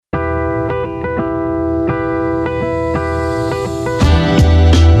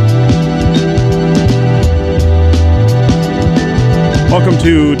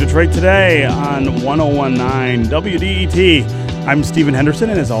to Detroit Today on 1019 WDET. I'm Stephen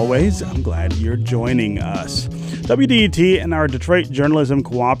Henderson, and as always, I'm glad you're joining us. WDET and our Detroit Journalism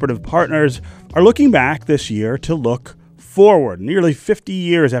Cooperative partners are looking back this year to look forward. Nearly 50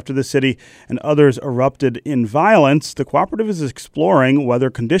 years after the city and others erupted in violence, the cooperative is exploring whether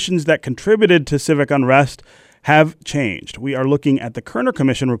conditions that contributed to civic unrest have changed. We are looking at the Kerner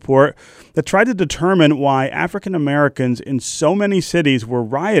Commission report that tried to determine why African Americans in so many cities were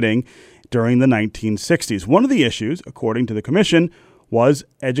rioting during the 1960s. One of the issues, according to the commission, was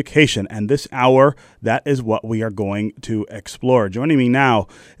education. And this hour, that is what we are going to explore. Joining me now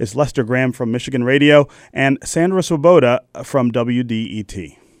is Lester Graham from Michigan Radio and Sandra Swoboda from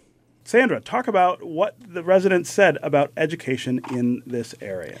WDET. Sandra, talk about what the residents said about education in this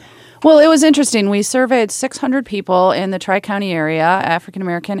area. Well, it was interesting. We surveyed 600 people in the Tri-County area, African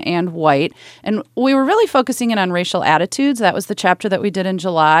American and white, and we were really focusing in on racial attitudes. That was the chapter that we did in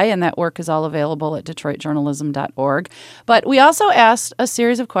July, and that work is all available at detroitjournalism.org. But we also asked a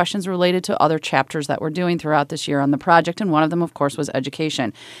series of questions related to other chapters that we're doing throughout this year on the project, and one of them, of course, was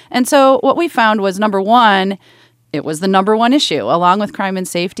education. And so what we found was, number one, it was the number one issue. Along with crime and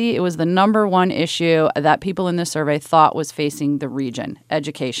safety, it was the number one issue that people in this survey thought was facing the region,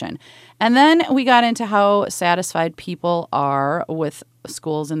 education. And then we got into how satisfied people are with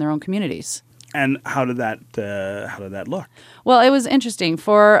schools in their own communities. And how did that look? Well, it was interesting.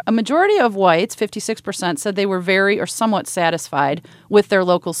 For a majority of whites, 56% said they were very or somewhat satisfied with their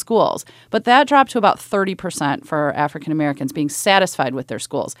local schools. But that dropped to about 30% for African Americans being satisfied with their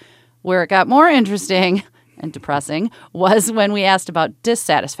schools. Where it got more interesting and depressing was when we asked about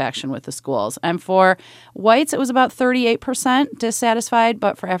dissatisfaction with the schools. And for whites, it was about 38% dissatisfied,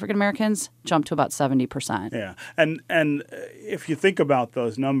 but for African Americans, jumped to about 70%. Yeah, and if you think about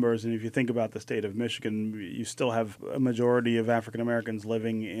those numbers, and if you think about the state of Michigan, you still have a majority of African Americans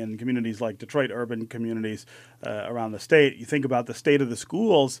living in communities like Detroit, urban communities around the state. You think about the state of the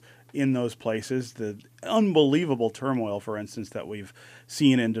schools in those places, the unbelievable turmoil, for instance, that we've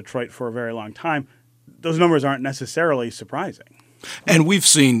seen in Detroit for a very long time. Those numbers aren't necessarily surprising. And we've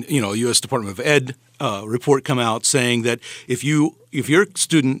seen, U.S. Department of Ed report come out saying that if your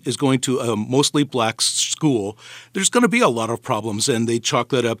student is going to a mostly black school, there's going to be a lot of problems, and they chalk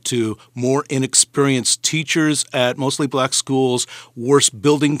that up to more inexperienced teachers at mostly black schools, worse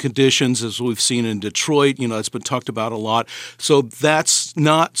building conditions, as we've seen in Detroit. It's been talked about a lot. So that's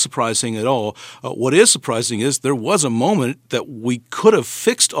not surprising at all. What is surprising is there was a moment that we could have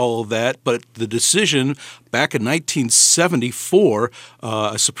fixed all of that, but the decision back in 1974,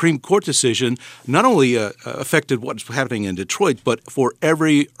 a Supreme Court decision, not only affected what's happening in Detroit, but for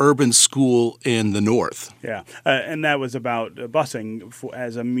every urban school in the North. Yeah, and that was about busing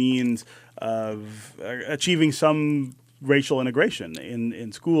as a means of achieving some racial integration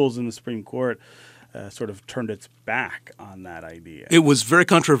in schools, and the Supreme Court sort of turned its back on that idea. It was very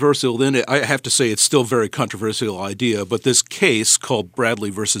controversial then. I have to say it's still a very controversial idea, but this case called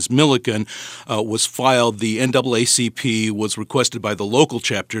Bradley versus Milliken was filed. The NAACP was requested by the local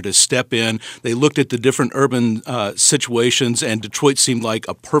chapter to step in. They looked at the different urban situations, and Detroit seemed like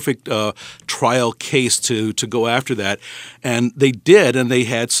a perfect trial case to go after that. And they did, and they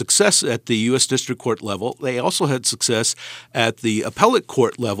had success at the U.S. District Court level. They also had success at the appellate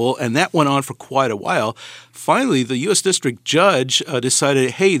court level, and that went on for quite a while. Finally, the U.S. District Judge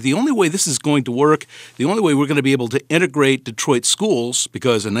decided, hey, the only way this is going to work, the only way we're going to be able to integrate Detroit schools,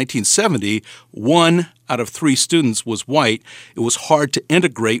 because in 1970, 1 out of 3 students was white. It was hard to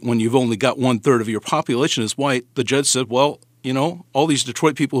integrate when you've only got 1/3 of your population is white. The judge said, well, all these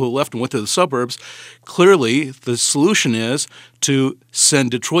Detroit people who left and went to the suburbs, clearly the solution is to send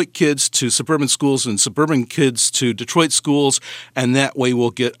Detroit kids to suburban schools and suburban kids to Detroit schools, and that way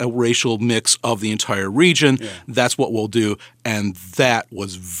we'll get a racial mix of the entire region. Yeah. That's what we'll do, and that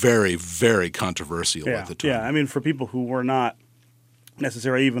was very, very controversial at the time. Yeah, I mean, for people who were not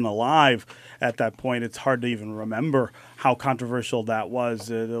necessarily even alive at that point, it's hard to even remember how controversial that was.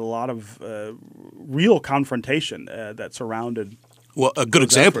 A lot of real confrontation that surrounded. Well, a good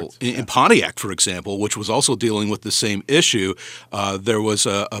example, in Pontiac, for example, which was also dealing with the same issue, there was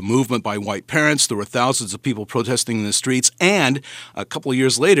a movement by white parents. There were thousands of people protesting in the streets. And a couple of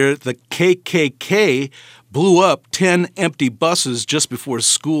years later, the KKK blew up 10 empty buses just before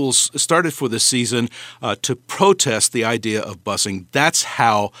schools started for the season to protest the idea of busing. That's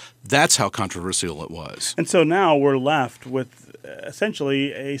how controversial it was. And so now we're left with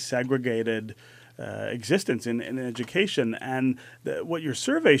essentially a segregated existence in education. And what your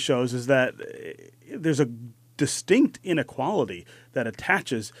survey shows is that there's a distinct inequality that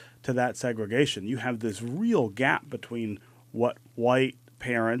attaches to that segregation. You have this real gap between what white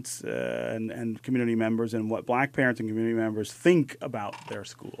parents and community members and what Black parents and community members think about their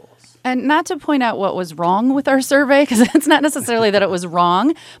schools. And not to point out what was wrong with our survey, because it's not necessarily that it was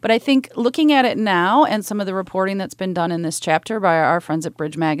wrong, but I think looking at it now and some of the reporting that's been done in this chapter by our friends at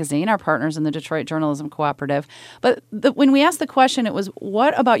Bridge Magazine, our partners in the Detroit Journalism Cooperative, but when we asked the question, it was,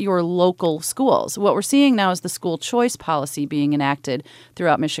 what about your local schools? What we're seeing now is the school choice policy being enacted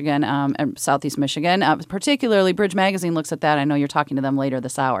throughout Michigan and Southeast Michigan. Particularly, Bridge Magazine looks at that. I know you're talking to them later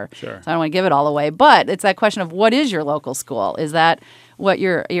this hour. Sure. So I don't want to give it all away, but it's that question of what is your local school? Is that what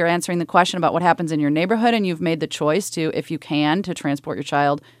you're answering the question about what happens in your neighborhood, and you've made the choice to, if you can, to transport your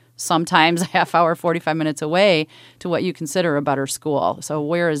child sometimes a half hour, 45 minutes away to what you consider a better school. So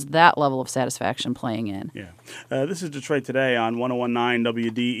where is that level of satisfaction playing in? Yeah. This is Detroit Today on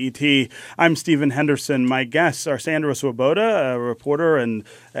 101.9 WDET. I'm Stephen Henderson. My guests are Sandra Swoboda, a reporter and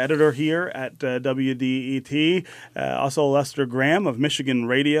editor here at WDET. Also Lester Graham of Michigan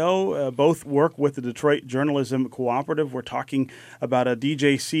Radio. Both work with the Detroit Journalism Cooperative. We're talking about a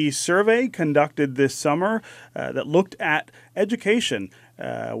DJC survey conducted this summer that looked at education.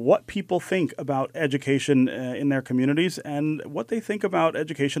 What people think about education in their communities and what they think about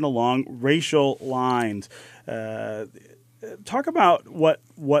education along racial lines. Talk about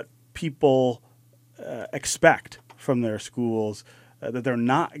what people expect from their schools that they're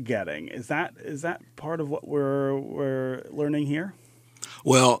not getting. Is that part of what we're learning here?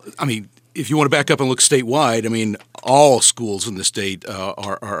 Well, I mean, if you want to back up and look statewide, I mean, all schools in the state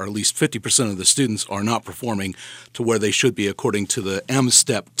are at least 50% of the students are not performing to where they should be according to the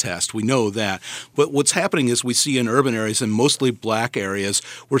M-STEP test. We know that. But what's happening is we see in urban areas and mostly Black areas,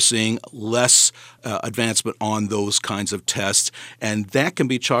 we're seeing less advancement on those kinds of tests. And that can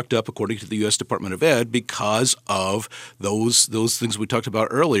be chalked up, according to the U.S. Department of Ed, because of those things we talked about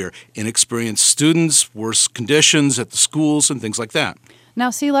earlier. Inexperienced students, worse conditions at the schools, and things like that. Now,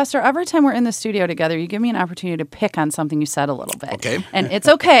 see, Lester, every time we're in the studio together, you give me an opportunity to pick on something you said a little bit. Okay. And it's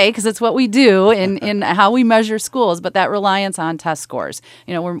okay, because it's what we do in how we measure schools, but that reliance on test scores.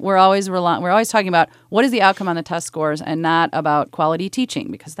 You know, we're always talking about what is the outcome on the test scores and not about quality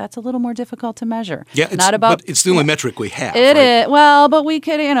teaching, because that's a little more difficult to measure. Yeah, but it's the only metric we have. It right? is. Well, but we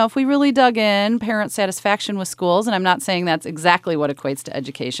could, if we really dug in, parent satisfaction with schools, and I'm not saying that's exactly what equates to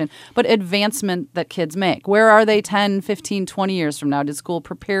education, but advancement that kids make. Where are they 10, 15, 20 years from now? Did school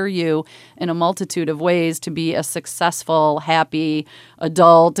prepare you in a multitude of ways to be a successful, happy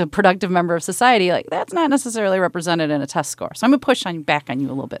adult, a productive member of society? Like, that's not necessarily represented in a test score. So I'm going to push back on you a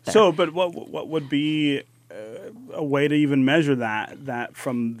little bit there. So, but what would be a way to even measure that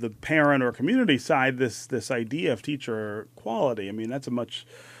from the parent or community side, this idea of teacher quality? I mean, that's a much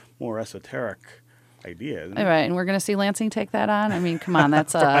more esoteric idea, isn't it? Right, and we're going to see Lansing take that on. I mean, come on,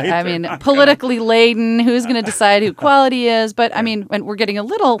 that's politically laden. Who's going to decide who quality is? But I mean, and we're getting a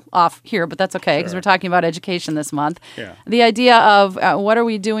little off here, but that's okay because we're talking about education this month. Yeah. The idea of what are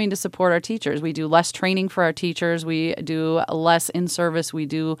we doing to support our teachers? We do less training for our teachers. We do less in-service. We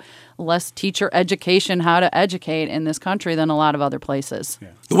do less teacher education, how to educate in this country than a lot of other places. Yeah.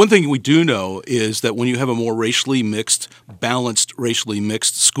 The one thing we do know is that when you have a more balanced racially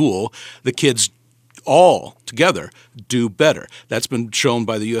mixed school, the kids all together do better. That's been shown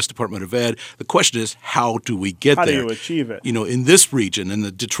by the U.S. Department of Ed. The question is, how do we get there? How do you achieve it? In this region, in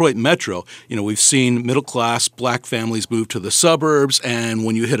the Detroit metro, we've seen middle-class Black families move to the suburbs, and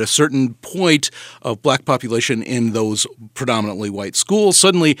when you hit a certain point of Black population in those predominantly white schools,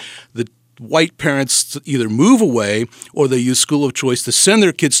 suddenly the white parents either move away or they use school of choice to send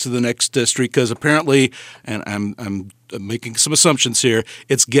their kids to the next district because apparently, and I'm making some assumptions here,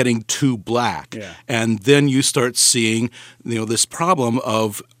 it's getting too Black. Yeah. And then you start seeing, this problem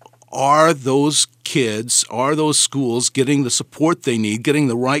of, are those schools getting the support they need, getting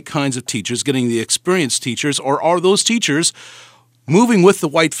the right kinds of teachers, getting the experienced teachers, or are those teachers moving with the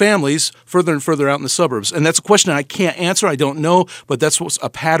white families further and further out in the suburbs? And that's a question I can't answer. I don't know, but that's a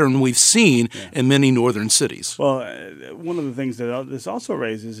pattern we've seen in many northern cities. Well, one of the things that this also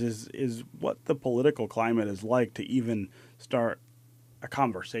raises is what the political climate is like to even start a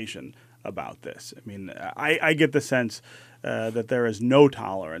conversation about this. I mean, I get the sense that there is no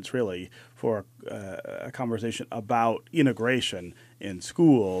tolerance really for a conversation about integration in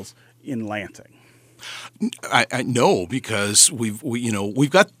schools in Lansing. I know, because we've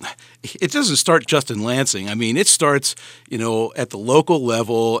got, it doesn't start just in Lansing. I mean, it starts, at the local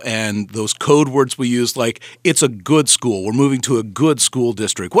level, and those code words we use, like, it's a good school. We're moving to a good school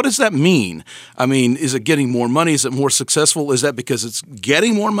district. What does that mean? I mean, is it getting more money? Is it more successful? Is that because it's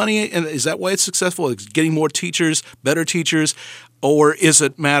getting more money? And is that why it's successful? It's getting more teachers, better teachers? Or is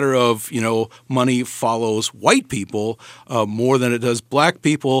it a matter of, money follows white people more than it does black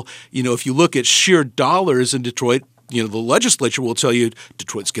people? If you look at sheer dollars in Detroit, the legislature will tell you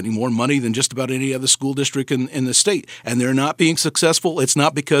Detroit's getting more money than just about any other school district in the state. And they're not being successful. It's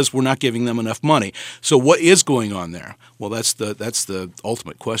not because we're not giving them enough money. So what is going on there? Well, that's the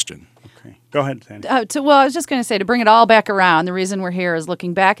ultimate question. Okay. Go ahead, Sandy. I was just going to say, to bring it all back around, the reason we're here is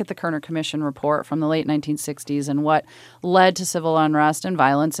looking back at the Kerner Commission report from the late 1960s and what led to civil unrest and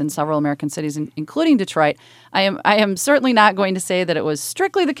violence in several American cities, including Detroit. I am certainly not going to say that it was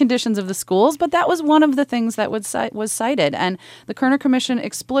strictly the conditions of the schools, but that was one of the things that was cited. And the Kerner Commission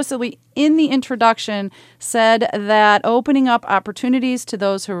explicitly, in the introduction, said that opening up opportunities to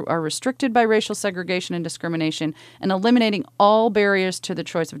those who are restricted by racial segregation and discrimination and eliminating all barriers to the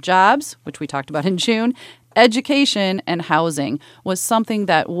choice of jobs, which we talked about in June, education and housing was something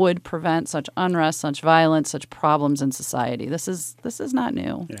that would prevent such unrest, such violence, such problems in society. This is not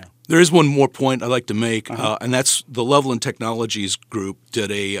new. Yeah. There is one more point I'd like to make, and that's the Loveland Technologies Group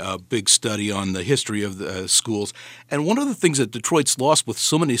did a big study on the history of the schools. And one of the things that Detroit's lost with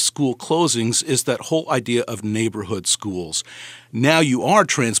so many school closings is that whole idea of neighborhood schools. Now you are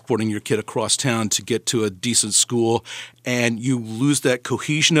transporting your kid across town to get to a decent school, and you lose that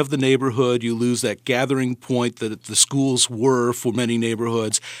cohesion of the neighborhood. You lose that gathering point that the schools were for many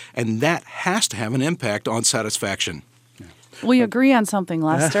neighborhoods, and that has to have an impact on satisfaction. We agree on something,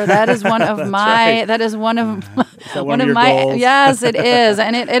 Lester. That is one of my. right. That is one of one of your goals? Yes, it is,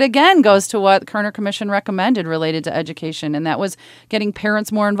 and it again goes to what the Kerner Commission recommended related to education, and that was getting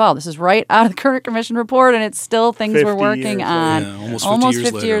parents more involved. This is right out of the Kerner Commission report, and it's still things we're working on. Yeah, almost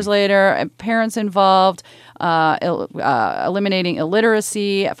 50 years later, parents involved. Eliminating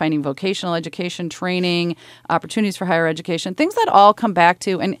illiteracy, finding vocational education, training, opportunities for higher education, things that all come back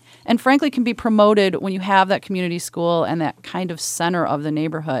to and frankly can be promoted when you have that community school and that kind of center of the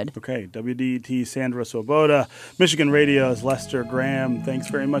neighborhood. Okay, WDET Sandra Swoboda, Michigan Radio's Lester Graham. Thanks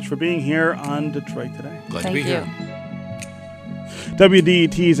very much for being here on Detroit Today. Glad to be here.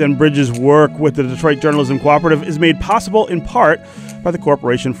 WDET's and Bridges' work with the Detroit Journalism Cooperative is made possible in part by the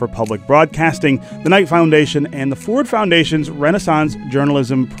Corporation for Public Broadcasting, the Knight Foundation, and the Ford Foundation's Renaissance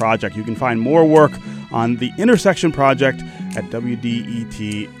Journalism Project. You can find more work on the Intersection Project at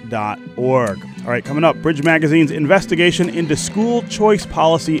WDET.org. All right, coming up, Bridge Magazine's investigation into school choice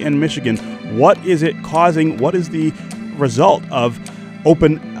policy in Michigan. What is it causing? What is the result of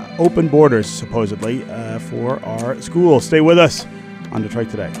open borders, supposedly, for our schools? Stay with us on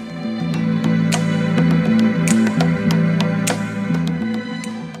Detroit Today.